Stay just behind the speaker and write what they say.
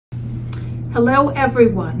Hello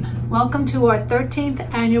everyone, welcome to our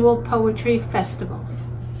 13th Annual Poetry Festival.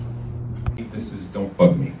 This is Don't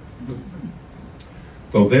Bug Me.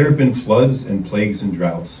 Though there have been floods and plagues and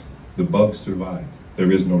droughts, the bugs survive,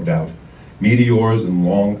 there is no doubt. Meteors and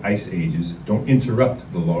long ice ages don't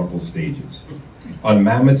interrupt the larval stages. On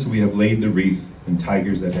mammoths we have laid the wreath, and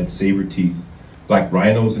tigers that had saber teeth. Black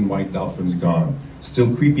rhinos and white dolphins gone,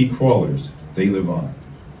 still creepy crawlers, they live on.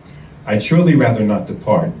 I'd surely rather not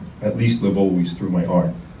depart, at least live always through my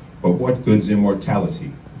art. But what good's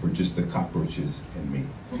immortality for just the cockroaches and me?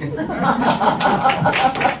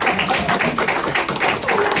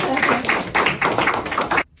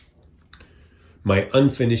 My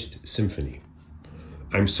Unfinished Symphony.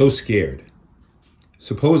 I'm so scared.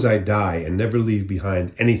 Suppose I die and never leave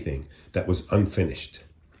behind anything that was unfinished.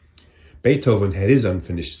 Beethoven had his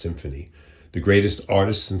Unfinished Symphony. The greatest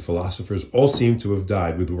artists and philosophers all seem to have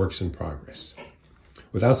died with works in progress.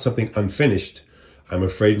 Without something unfinished, I'm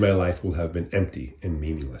afraid my life will have been empty and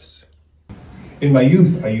meaningless. In my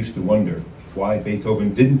youth, I used to wonder why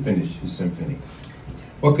Beethoven didn't finish his symphony.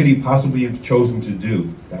 What could he possibly have chosen to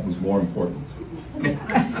do that was more important?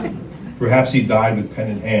 Perhaps he died with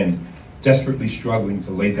pen in hand, desperately struggling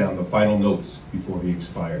to lay down the final notes before he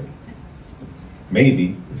expired.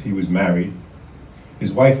 Maybe, if he was married,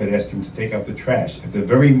 his wife had asked him to take out the trash at the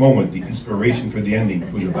very moment the inspiration for the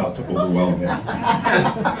ending was about to overwhelm him.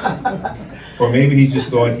 Or maybe he just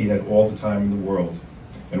thought he had all the time in the world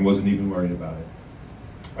and wasn't even worried about it.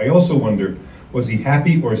 I also wonder, was he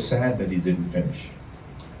happy or sad that he didn't finish?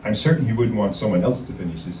 I'm certain he wouldn't want someone else to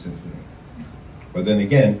finish his symphony. But then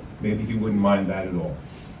again, maybe he wouldn't mind that at all.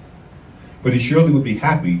 But he surely would be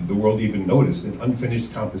happy the world even noticed an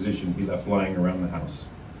unfinished composition he left lying around the house.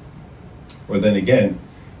 Or then again,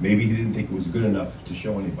 maybe he didn't think it was good enough to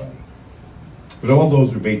show anybody. But all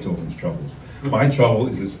those are Beethoven's troubles. My trouble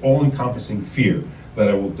is this all-encompassing fear that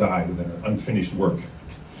I will die with an unfinished work.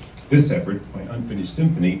 This effort, my Unfinished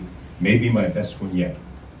Symphony, may be my best one yet.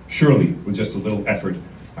 Surely, with just a little effort,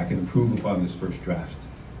 I can improve upon this first draft.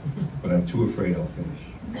 But I'm too afraid I'll finish.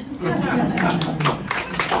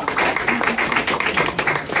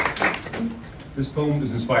 This poem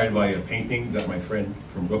is inspired by a painting that my friend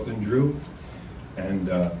from Brooklyn drew. And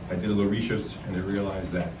I did a little research and I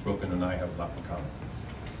realized that Brooklyn and I have a lot in common.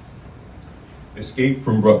 Escape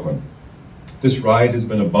from Brooklyn. This ride has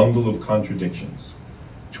been a bundle of contradictions.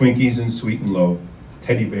 Twinkies and sweet and low,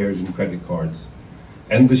 teddy bears and credit cards,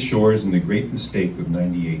 endless shores and the great mistake of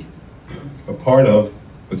 '98. A part of,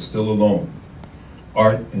 but still alone.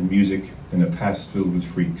 Art and music and a past filled with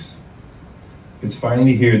freaks. It's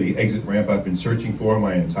finally here, the exit ramp I've been searching for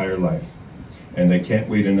my entire life. And I can't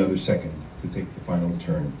wait another second to take the final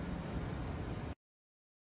turn.